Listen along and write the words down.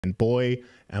And boy,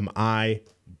 am I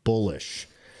bullish.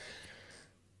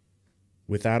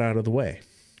 With that out of the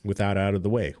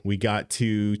way, we got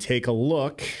to take a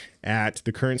look at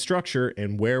the current structure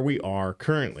and where we are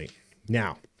currently.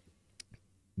 Now,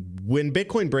 when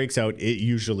Bitcoin breaks out, it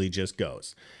usually just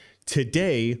goes.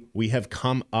 Today, we have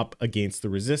come up against the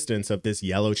resistance of this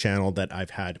yellow channel that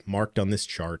I've had marked on this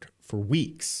chart for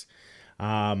weeks.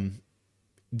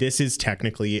 This is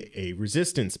technically a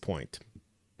resistance point,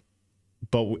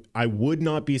 but I would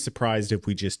not be surprised if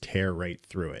we just tear right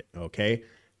through it, okay?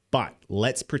 But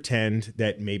let's pretend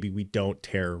that maybe we don't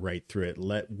tear right through it.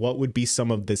 What would be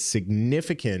some of the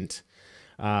significant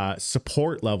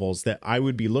support levels that I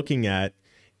would be looking at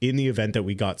in the event that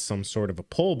we got some sort of a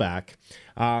pullback?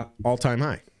 All-time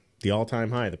high. The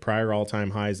all-time high, the prior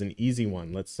all-time high is an easy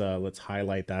one. Let's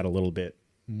highlight that a little bit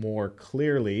more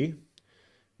clearly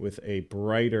with a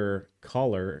brighter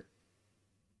color.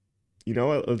 You know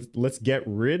what? Let's get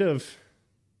rid of...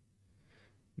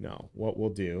 No, what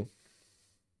we'll do...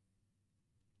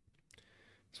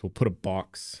 So we'll put a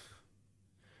box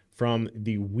from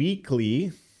the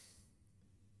weekly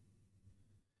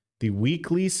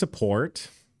support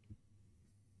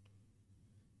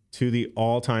to the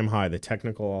all-time high, the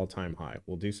technical all-time high.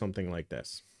 We'll do something like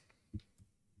this.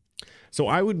 So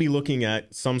I would be looking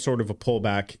at some sort of a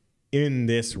pullback in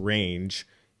this range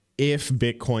if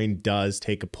Bitcoin does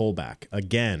take a pullback.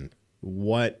 Again,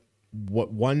 what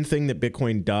one thing that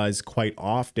Bitcoin does quite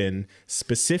often,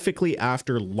 specifically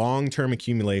after long-term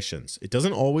accumulations, it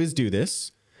doesn't always do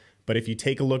this, but if you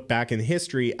take a look back in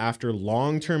history, after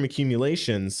long-term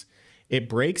accumulations, it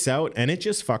breaks out and it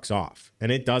just fucks off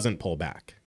and it doesn't pull back.